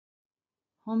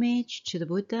Homage to the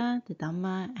Buddha, the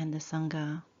Dhamma, and the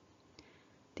Sangha.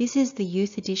 This is the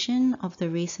youth edition of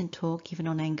the recent talk given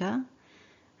on anger.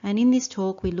 And in this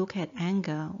talk, we look at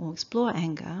anger or explore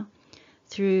anger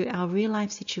through our real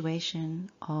life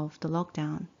situation of the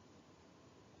lockdown.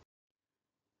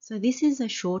 So this is a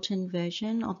shortened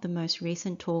version of the most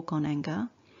recent talk on anger.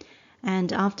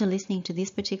 And after listening to this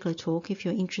particular talk, if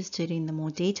you're interested in the more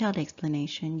detailed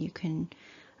explanation, you can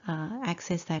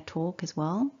access that talk as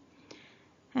well.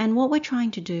 And what we're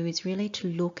trying to do is really to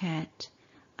look at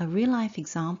a real life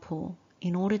example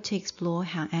in order to explore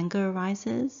how anger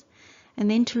arises, and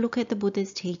then to look at the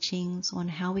Buddha's teachings on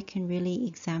how we can really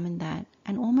examine that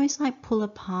and almost like pull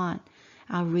apart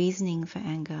our reasoning for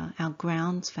anger, our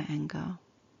grounds for anger.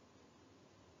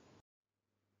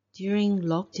 During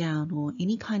lockdown or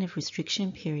any kind of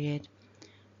restriction period,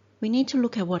 we need to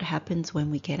look at what happens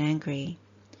when we get angry.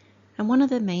 And one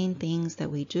of the main things that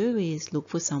we do is look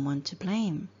for someone to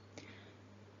blame.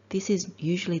 This is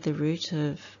usually the root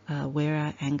of where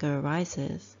our anger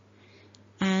arises.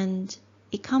 And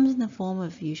it comes in the form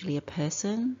of usually a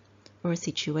person or a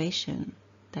situation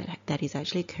that is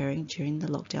actually occurring during the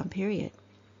lockdown period.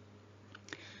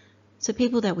 So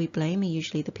people that we blame are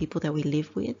usually the people that we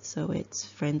live with, so it's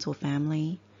friends or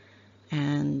family.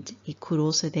 And it could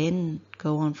also then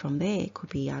go on from there. It could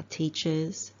be our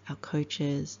teachers, our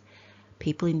coaches,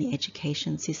 people in the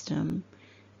education system,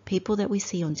 people that we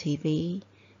see on TV,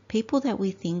 people that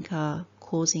we think are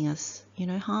causing us,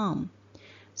 harm.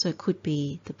 So it could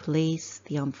be the police,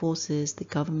 the armed forces, the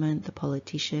government, the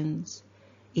politicians,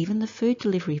 even the food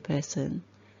delivery person.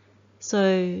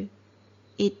 So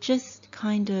it just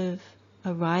kind of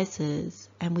arises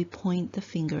and we point the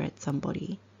finger at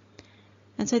somebody.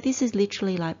 And so this is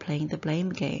literally like playing the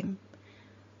blame game.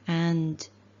 And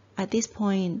at this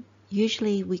point,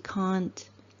 usually we can't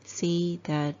see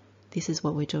that this is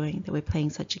what we're doing, that we're playing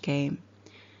such a game.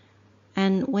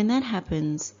 And when that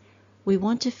happens, we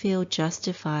want to feel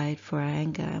justified for our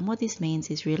anger. And what this means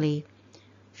is really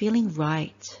feeling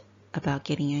right about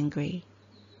getting angry,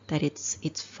 that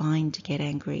it's fine to get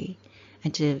angry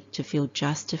and to feel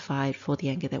justified for the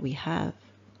anger that we have.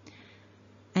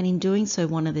 And in doing so,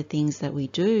 one of the things that we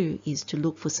do is to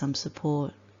look for some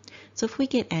support. So if we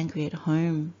get angry at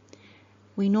home,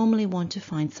 we normally want to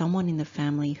find someone in the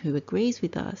family who agrees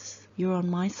with us. You're on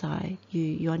my side.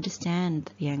 You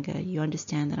understand the anger. You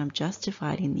understand that I'm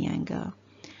justified in the anger.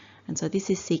 And so this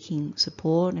is seeking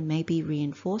support and maybe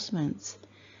reinforcements.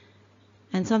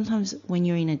 And sometimes when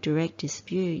you're in a direct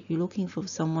dispute, you're looking for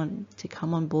someone to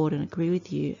come on board and agree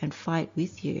with you and fight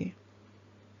with you.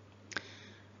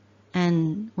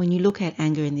 And when you look at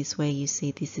anger in this way, you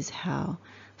see this is how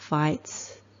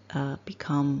fights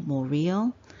become more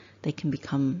real. They can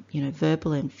become,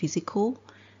 verbal and physical.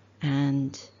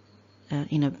 And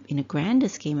in a grander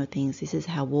scheme of things, this is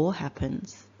how war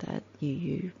happens. That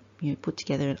you put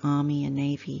together an army, a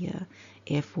navy,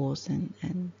 air force,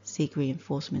 and seek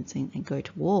reinforcements and go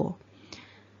to war.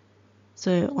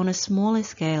 So on a smaller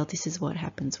scale, this is what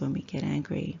happens when we get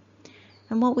angry.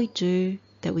 And what we do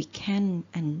that we can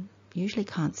and usually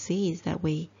can't see is that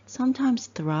we sometimes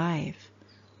thrive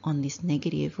on this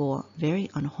negative or very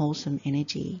unwholesome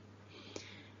energy.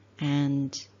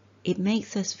 And it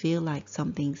makes us feel like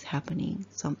something's happening,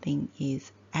 something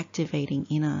is activating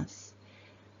in us.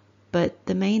 But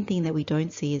the main thing that we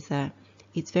don't see is that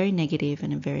it's very negative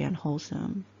and very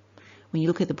unwholesome. When you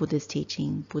look at the Buddha's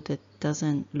teaching, Buddha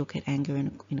doesn't look at anger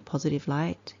in a positive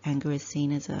light. Anger is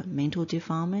seen as a mental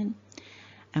defilement.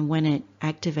 And when it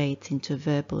activates into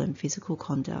verbal and physical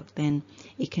conduct, then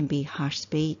it can be harsh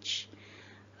speech,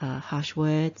 harsh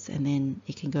words, and then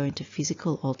it can go into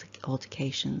physical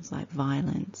altercations like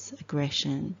violence,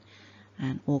 aggression,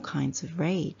 and all kinds of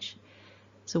rage.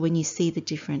 So when you see the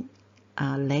different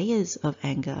layers of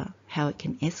anger, how it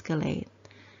can escalate,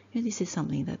 this is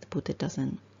something that the Buddha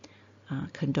doesn't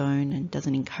condone and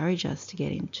doesn't encourage us to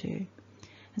get into.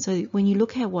 And so when you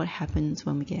look at what happens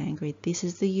when we get angry, this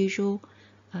is the usual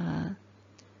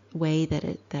way that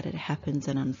it happens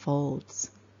and unfolds.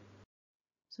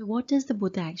 So what does the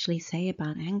Buddha actually say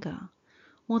about anger?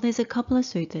 Well, there's a couple of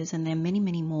suttas and there are many,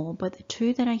 many more, but the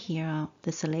two that I hear are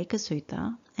the Saleka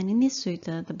Sutta. And in this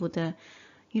sutta, the Buddha,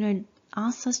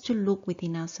 asks us to look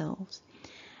within ourselves.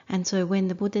 And so when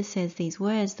the Buddha says these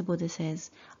words, the Buddha says,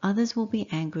 others will be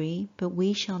angry, but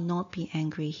we shall not be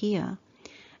angry here.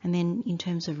 And then in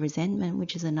terms of resentment,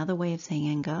 which is another way of saying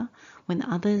anger, when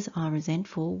others are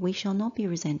resentful, we shall not be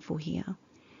resentful here.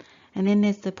 And then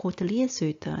there's the Potaliya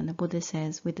Sutta, and the Buddha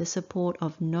says, with the support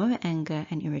of no anger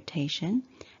and irritation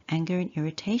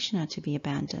are to be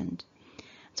abandoned.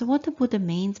 So what the Buddha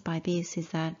means by this is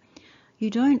that, You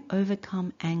don't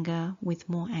overcome anger with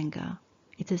more anger.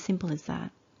 It's as simple as that.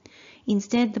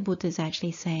 Instead, the Buddha is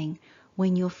actually saying,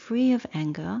 when you're free of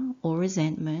anger or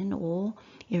resentment or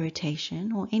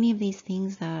irritation or any of these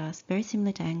things that are very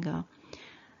similar to anger,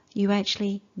 you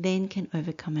actually then can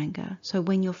overcome anger. So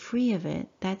when you're free of it,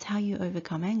 that's how you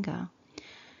overcome anger.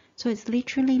 So it's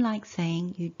literally like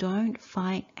saying you don't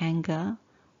fight anger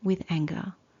with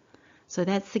anger. So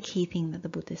that's the key thing that the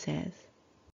Buddha says.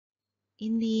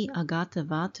 In the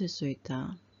Agātavātu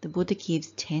Sutta, the Buddha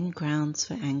gives 10 grounds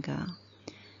for anger.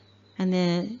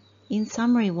 And in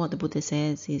summary, what the Buddha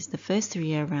says is the first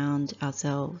 3 are around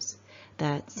ourselves,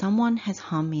 that someone has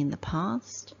harmed me in the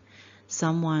past,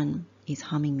 someone is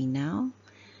harming me now,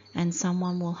 and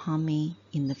someone will harm me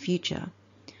in the future.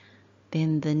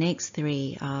 Then the next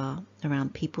 3 are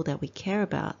around people that we care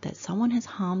about, that someone has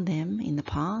harmed them in the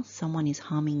past, someone is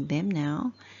harming them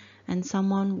now, and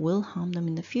someone will harm them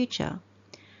in the future.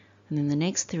 And then the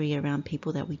next 3 are around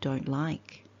people that we don't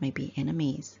like, maybe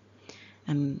enemies.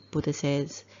 And Buddha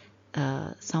says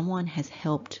someone has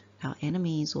helped our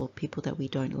enemies or people that we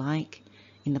don't like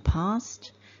in the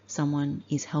past, someone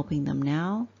is helping them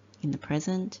now in the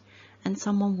present, and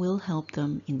someone will help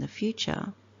them in the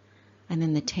future. And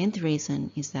then the 10th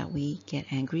reason is that we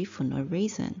get angry for no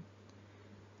reason.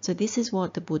 So this is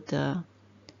what the Buddha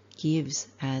gives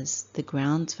as the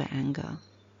grounds for anger.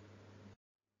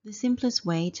 The simplest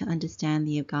way to understand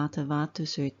the Agātavātu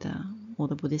Sutta, or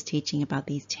the Buddha's teaching about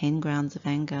these 10 grounds of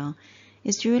anger,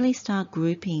 is to really start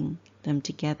grouping them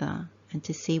together and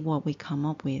to see what we come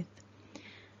up with.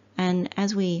 And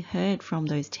as we heard from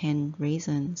those 10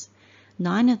 reasons,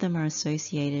 9 of them are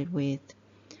associated with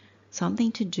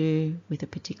something to do with a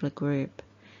particular group.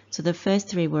 So the first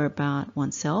 3 were about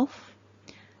oneself.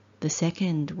 The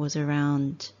second was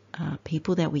around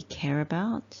people that we care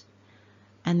about.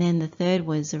 And then the third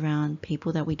was around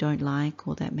people that we don't like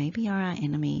or that maybe are our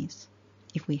enemies,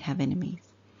 if we have enemies.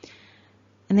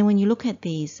 And then when you look at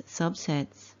these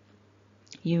subsets,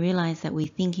 you realize that we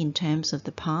think in terms of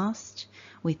the past,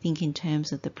 we think in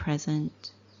terms of the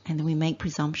present, and then we make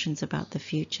presumptions about the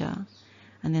future.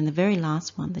 And then the very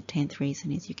last one, the 10th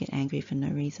reason, is you get angry for no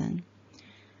reason.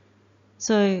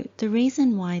 So the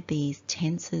reason why these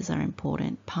tenses are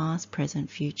important, past, present,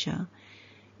 future,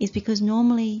 is because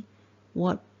normally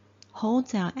what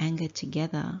holds our anger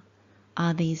together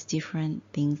are these different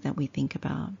things that we think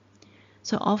about.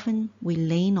 So often we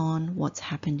lean on what's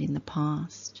happened in the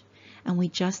past and we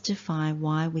justify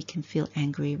why we can feel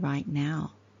angry right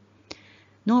now,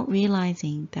 not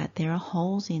realizing that there are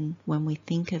holes in when we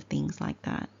think of things like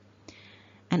that.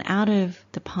 And out of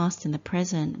the past and the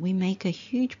present, we make a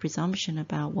huge presumption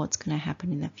about what's going to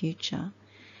happen in the future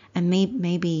and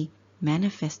maybe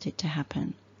manifest it to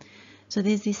happen. So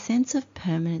there's this sense of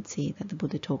permanency that the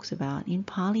Buddha talks about. In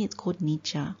Pali, it's called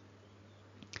Nicca.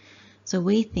 So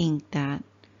we think that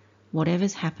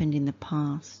whatever's happened in the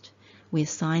past, we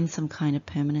assign some kind of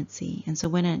permanency. And so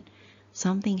when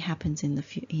something happens in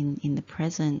the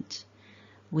present,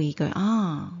 we go,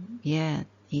 yeah,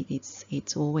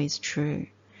 it's always true.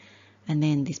 And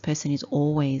then this person is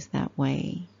always that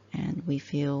way. And we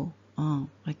feel, oh,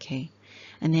 okay.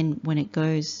 And then when it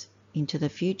goes into the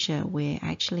future, we're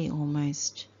actually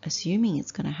almost assuming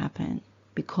it's going to happen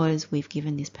because we've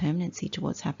given this permanency to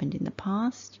what's happened in the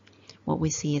past, what we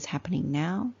see is happening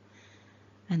now,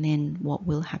 and then what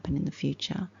will happen in the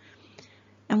future.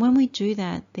 And when we do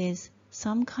that, there's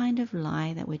some kind of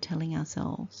lie that we're telling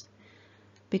ourselves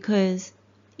because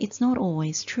it's not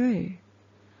always true.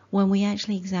 When we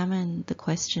actually examine the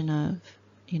question of,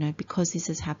 because this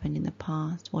has happened in the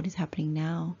past, what is happening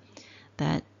now,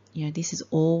 that this is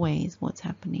always what's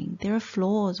happening. There are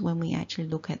flaws when we actually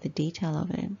look at the detail of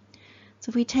it. So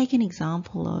if we take an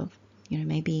example of,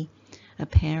 maybe a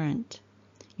parent,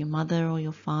 your mother or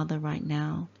your father right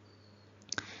now,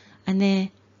 and they're,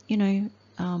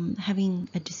 having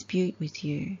a dispute with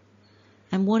you.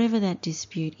 And whatever that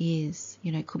dispute is,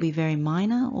 it could be very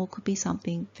minor or could be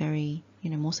something very,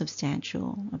 more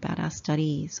substantial about our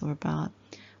studies or about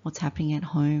what's happening at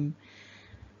home.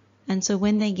 And so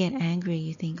when they get angry,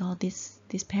 you think, oh, this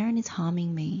parent is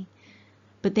harming me.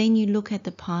 But then you look at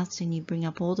the past and you bring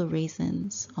up all the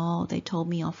reasons. Oh, they told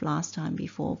me off last time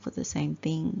before for the same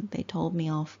thing. They told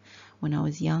me off when I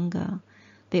was younger.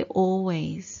 They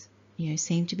always,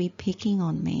 seem to be picking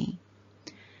on me.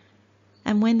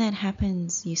 And when that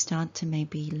happens, you start to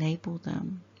maybe label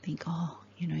them. Think, oh,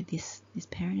 this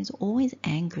parent is always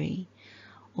angry,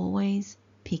 always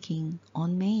picking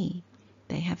on me.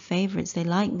 They have favorites. They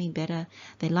like me better.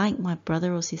 They like my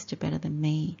brother or sister better than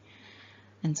me.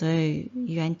 And so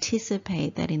you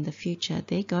anticipate that in the future,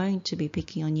 they're going to be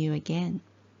picking on you again.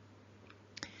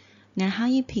 Now, how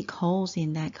you pick holes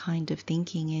in that kind of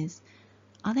thinking is,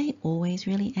 are they always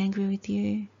really angry with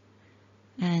you?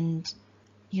 And,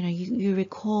 you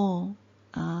recall,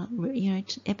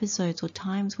 episodes or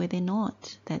times where they're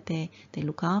not, that they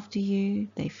look after you,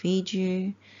 they feed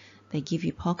you, they give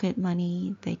you pocket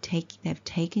money, they've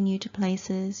taken you to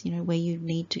places, where you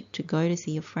need to go to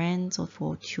see your friends or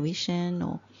for tuition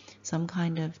or some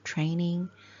kind of training.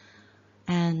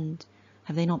 And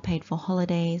have they not paid for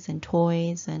holidays and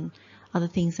toys and other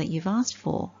things that you've asked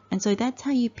for? And so that's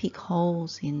how you pick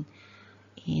holes in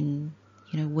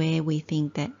where we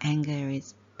think that anger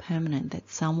is permanent, that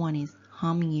someone is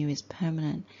harming you is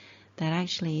permanent, that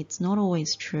actually it's not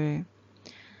always true.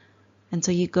 And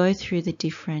so you go through the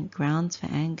different grounds for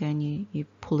anger and you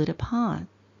pull it apart.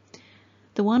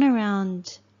 The one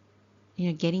around,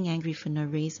 getting angry for no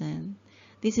reason,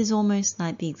 this is almost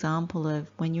like the example of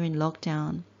when you're in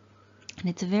lockdown, and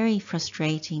it's a very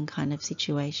frustrating kind of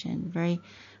situation, very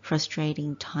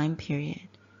frustrating time period.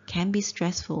 Can be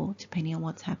stressful depending on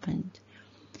what's happened.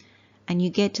 And you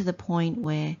get to the point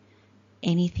where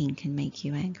anything can make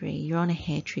you angry. You're on a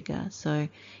hair trigger. So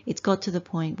it's got to the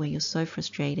point where you're so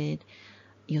frustrated,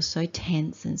 you're so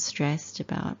tense and stressed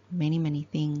about many, many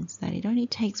things that it only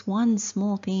takes one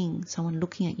small thing, someone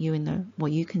looking at you in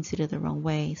what you consider the wrong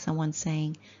way, someone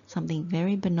saying something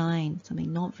very benign,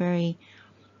 something not very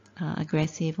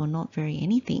aggressive or not very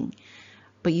anything,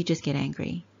 but you just get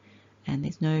angry. And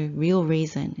there's no real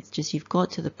reason. It's just you've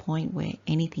got to the point where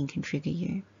anything can trigger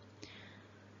you.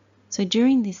 So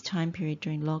during this time period,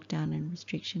 during lockdown and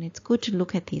restriction, it's good to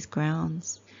look at these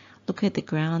grounds. Look at the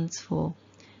grounds for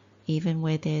even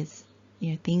where there's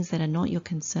things that are not your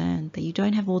concern, that you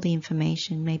don't have all the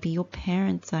information. Maybe your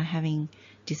parents are having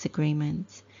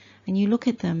disagreements, and you look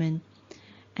at them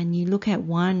and you look at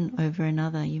one over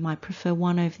another. You might prefer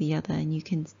one over the other, and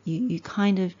you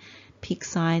kind of pick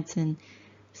sides and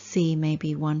see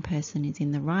maybe one person is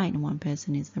in the right and one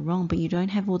person is the wrong, but you don't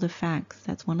have all the facts.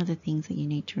 That's one of the things that you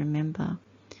need to remember.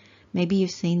 Maybe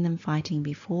you've seen them fighting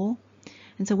before,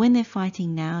 and so when they're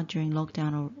fighting now during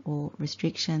lockdown or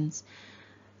restrictions,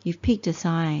 you've picked a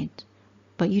side,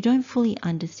 but you don't fully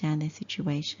understand their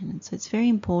situation. And so it's very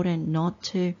important not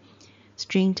to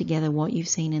string together what you've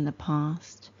seen in the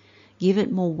past. Give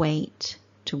it more weight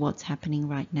to what's happening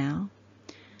right now.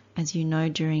 As you know,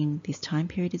 during this time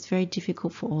period, it's very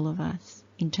difficult for all of us.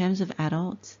 In terms of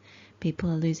adults,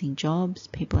 people are losing jobs,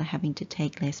 people are having to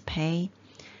take less pay,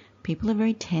 people are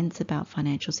very tense about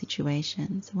financial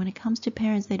situations. And when it comes to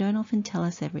parents, they don't often tell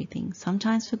us everything,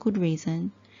 sometimes for good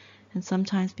reason, and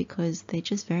sometimes because they're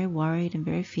just very worried and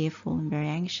very fearful and very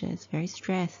anxious, very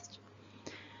stressed.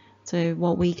 So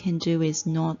what we can do is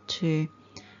not to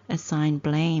assign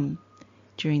blame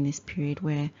during this period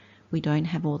where we don't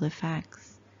have all the facts,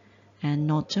 and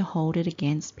not to hold it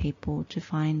against people, to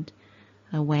find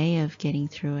a way of getting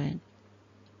through it.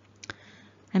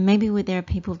 And maybe there are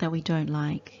people that we don't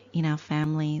like in our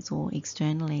families or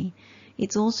externally.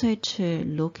 It's also to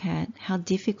look at how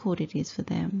difficult it is for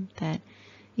them, that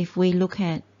if we look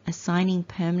at assigning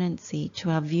permanency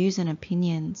to our views and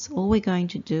opinions, all we're going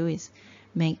to do is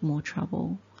make more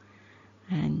trouble.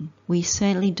 And we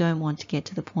certainly don't want to get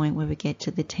to the point where we get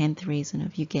to the 10th reason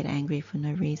of you get angry for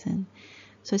no reason.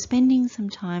 So spending some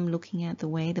time looking at the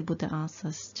way the Buddha asks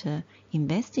us to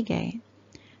investigate,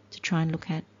 to try and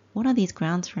look at what are these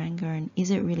grounds for anger and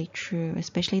is it really true,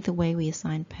 especially the way we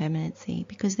assign permanency,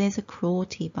 because there's a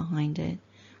cruelty behind it,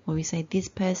 where we say this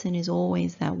person is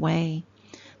always that way,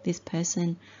 this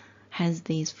person has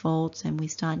these faults, and we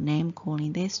start name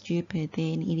calling, they're stupid,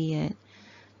 they're an idiot,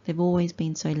 they've always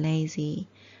been so lazy,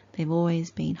 they've always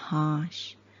been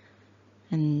harsh.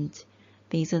 And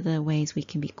these are the ways we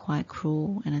can be quite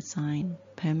cruel and assign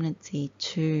permanency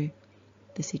to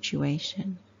the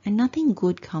situation. And nothing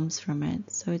good comes from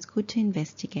it, so it's good to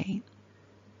investigate.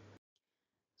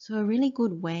 So a really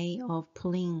good way of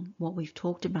pulling what we've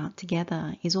talked about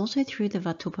together is also through the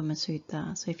Vatupama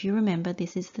Sutta. So if you remember,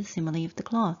 this is the simile of the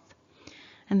cloth.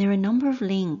 And there are a number of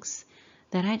links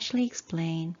that actually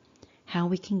explain how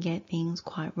we can get things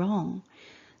quite wrong.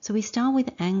 So we start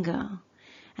with anger,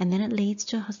 and then it leads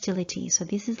to hostility. So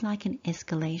this is like an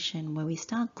escalation where we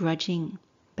start grudging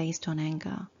based on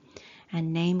anger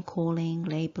and name calling,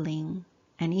 labeling,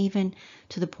 and even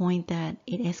to the point that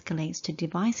it escalates to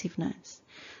divisiveness.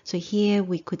 So here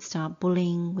we could start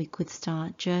bullying, we could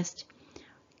start just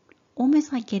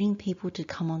almost like getting people to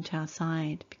come onto our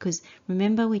side, because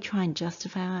remember, we try and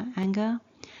justify our anger.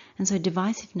 And so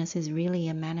divisiveness is really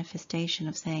a manifestation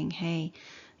of saying, hey,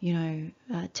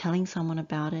 telling someone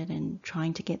about it and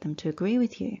trying to get them to agree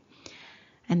with you.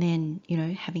 And then,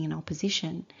 having an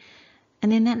opposition.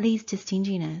 And then that leads to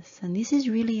stinginess. And this is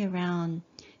really around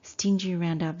stingy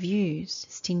around our views,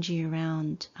 stingy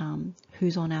around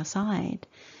who's on our side,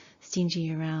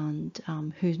 stingy around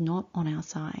who's not on our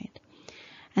side.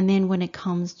 And then when it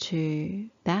comes to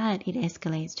that, it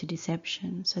escalates to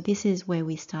deception. So this is where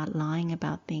we start lying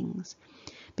about things.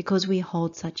 Because we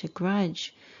hold such a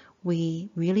grudge, we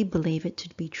really believe it to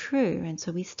be true. And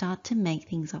so we start to make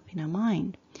things up in our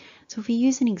mind. So if we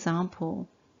use an example,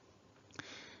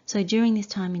 so during this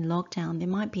time in lockdown, there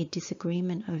might be a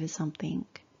disagreement over something,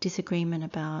 disagreement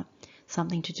about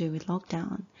something to do with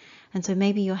lockdown. And so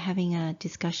maybe you're having a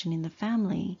discussion in the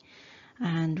family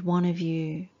and one of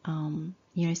you,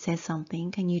 says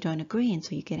something and you don't agree, and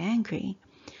so you get angry.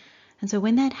 And so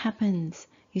when that happens,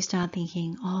 you start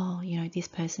thinking, oh, this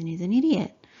person is an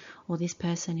idiot, or this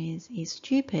person is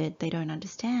stupid, they don't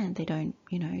understand, they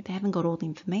haven't got all the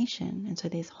information, and so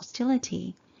there's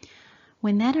hostility.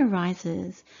 When that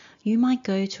arises, you might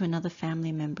go to another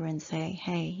family member and say,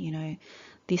 hey,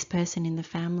 this person in the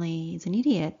family is an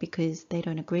idiot because they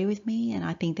don't agree with me and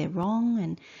I think they're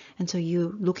wrong. And so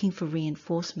you're looking for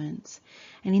reinforcements.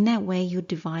 And in that way, you're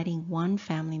dividing one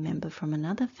family member from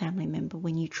another family member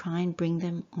when you try and bring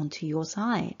them onto your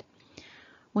side.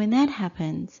 When that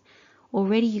happens,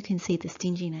 already you can see the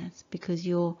stinginess, because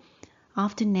you're,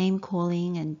 after name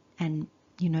calling and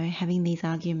having these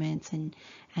arguments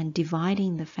and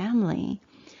dividing the family,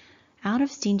 out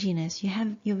of stinginess,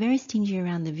 you're very stingy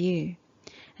around the view.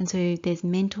 And so there's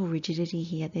mental rigidity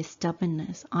here, there's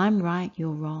stubbornness. I'm right, you're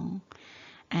wrong.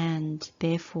 And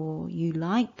therefore you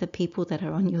like the people that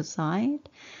are on your side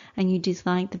and you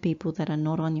dislike the people that are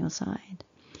not on your side.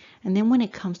 And then when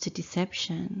it comes to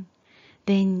deception,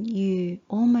 then you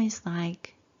almost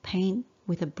like paint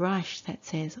with a brush that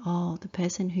says, oh, the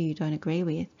person who you don't agree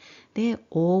with, they're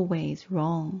always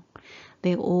wrong.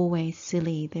 They're always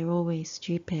silly. They're always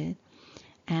stupid.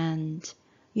 And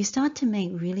you start to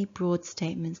make really broad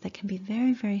statements that can be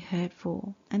very, very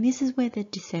hurtful. And this is where the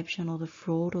deception or the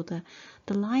fraud or the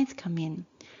lies come in.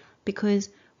 Because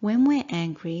when we're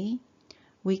angry,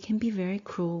 we can be very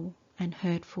cruel and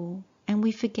hurtful. And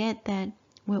we forget that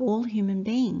we're all human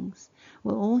beings.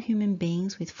 We're all human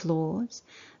beings with flaws,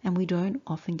 and we don't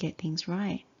often get things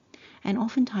right. And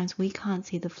oftentimes we can't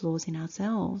see the flaws in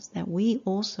ourselves, that we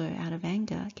also, out of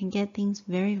anger, can get things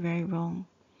very, very wrong.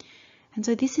 And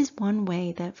so this is one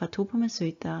way that Vatupama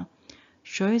Sutta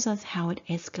shows us how it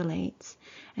escalates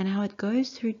and how it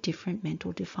goes through different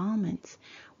mental defilements.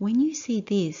 When you see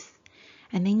this,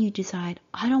 and then you decide,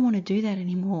 I don't want to do that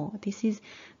anymore.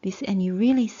 And you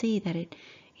really see that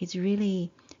it's really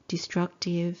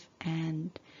destructive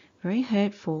and very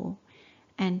hurtful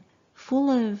and full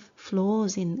of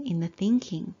flaws in the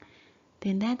thinking,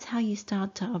 then that's how you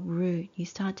start to uproot. You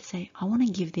start to say, I want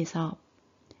to give this up.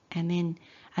 And then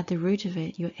at the root of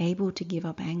it, you're able to give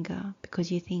up anger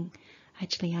because you think,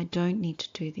 actually, I don't need to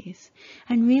do this.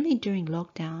 And really during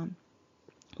lockdown,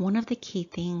 one of the key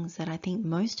things that I think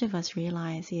most of us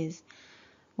realize is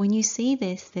when you see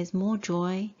this, there's more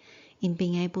joy in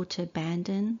being able to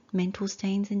abandon mental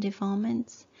stains and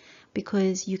defilements,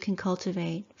 because you can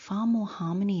cultivate far more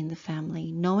harmony in the family,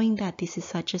 knowing that this is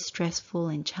such a stressful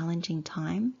and challenging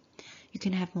time. You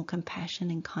can have more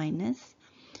compassion and kindness,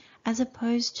 as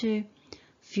opposed to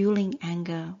fueling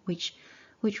anger, which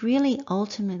really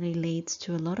ultimately leads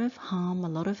to a lot of harm, a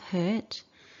lot of hurt.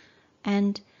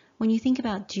 And when you think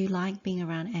about, do you like being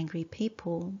around angry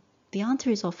people? The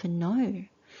answer is often no.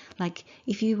 Like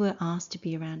if you were asked to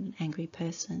be around an angry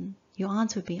person, your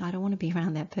answer would be, I don't want to be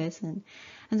around that person.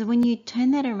 And so when you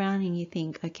turn that around and you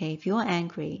think, okay, if you're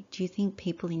angry, do you think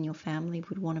people in your family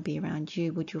would want to be around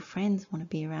you? Would your friends want to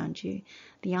be around you?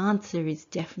 The answer is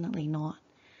definitely not.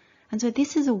 And so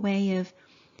this is a way of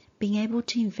being able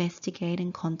to investigate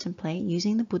and contemplate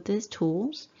using the Buddha's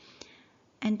tools,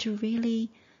 and to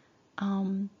really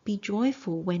be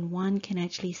joyful when one can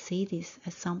actually see this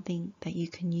as something that you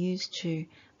can use to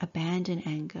abandon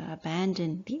anger,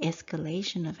 abandon the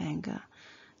escalation of anger,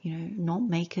 not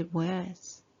make it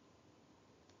worse.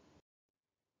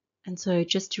 And so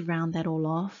just to round that all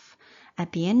off,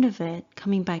 at the end of it,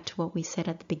 coming back to what we said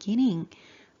at the beginning,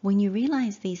 when you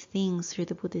realize these things through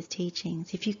the Buddha's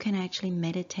teachings, if you can actually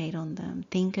meditate on them,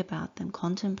 think about them,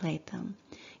 contemplate them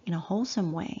in a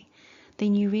wholesome way,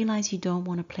 then you realize you don't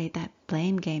want to play that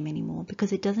blame game anymore,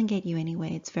 because it doesn't get you anywhere.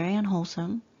 It's very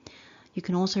unwholesome. You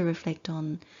can also reflect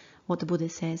on what the Buddha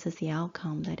says as the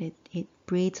outcome, that it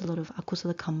breeds a lot of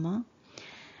akusala kamma,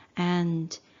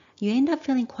 and you end up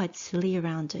feeling quite silly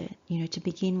around it. To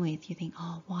begin with, you think,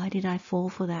 oh, why did I fall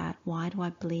for that? Why do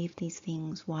I believe these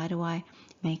things? Why do I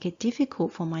make it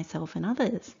difficult for myself and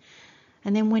others?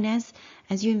 And then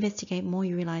as you investigate more,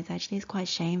 you realize actually it's quite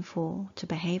shameful to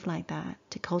behave like that,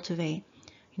 to cultivate,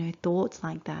 thoughts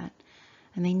like that.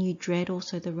 And then you dread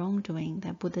also the wrongdoing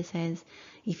that Buddha says,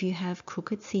 if you have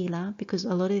crooked sila, because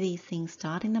a lot of these things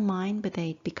start in the mind, but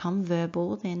they become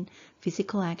verbal, then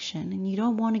physical action. And you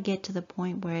don't want to get to the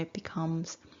point where it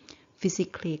becomes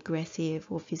physically aggressive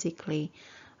or physically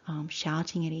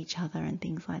shouting at each other and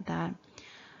things like that.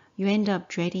 You end up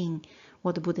dreading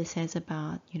what the Buddha says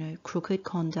about, crooked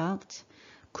conduct,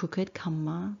 crooked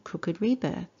karma, crooked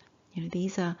rebirth.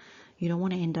 These are, you don't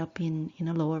want to end up in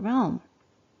a lower realm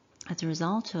as a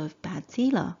result of bad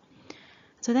sila.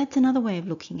 So that's another way of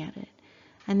looking at it.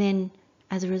 And then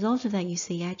as a result of that, you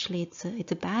see actually it's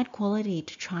a bad quality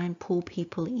to try and pull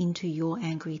people into your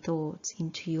angry thoughts,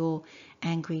 into your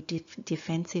angry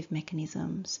defensive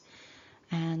mechanisms.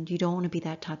 And you don't want to be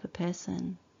that type of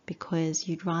person, because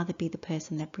you'd rather be the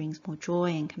person that brings more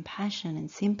joy and compassion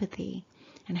and sympathy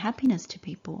and happiness to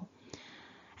people.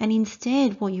 And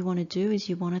instead, what you want to do is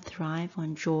you want to thrive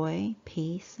on joy,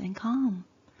 peace, and calm.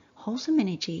 Wholesome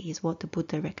energy is what the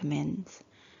Buddha recommends.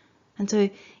 And so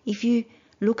if you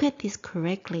look at this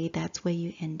correctly, that's where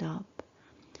you end up.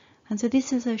 And so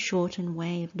this is a shortened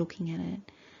way of looking at it.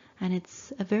 And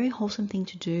it's a very wholesome thing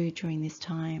to do during this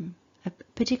time,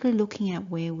 particularly looking at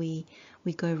where we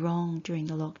go wrong during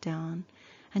the lockdown,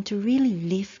 and to really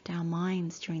lift our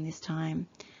minds during this time.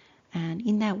 And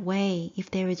in that way,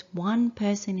 if there is one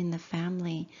person in the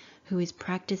family who is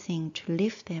practicing to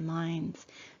lift their minds,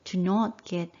 to not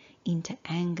get into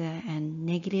anger and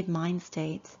negative mind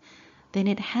states, then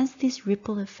it has this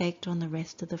ripple effect on the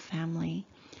rest of the family.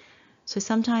 So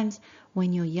sometimes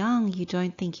when you're young, you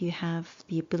don't think you have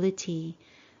the ability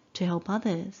to help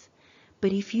others.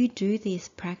 But if you do this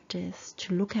practice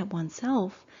to look at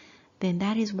oneself, then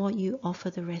that is what you offer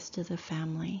the rest of the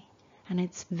family. And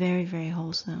it's very, very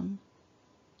wholesome.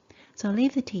 So I'll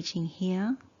leave the teaching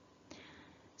here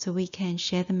so we can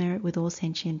share the merit with all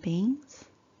sentient beings.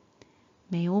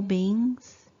 May all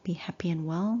beings be happy and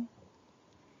well.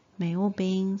 May all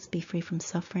beings be free from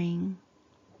suffering.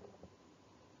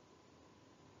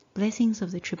 Blessings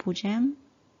of the Triple Gem,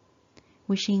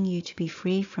 wishing you to be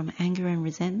free from anger and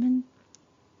resentment.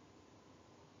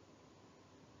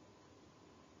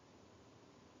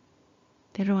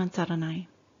 Teruan Saranai.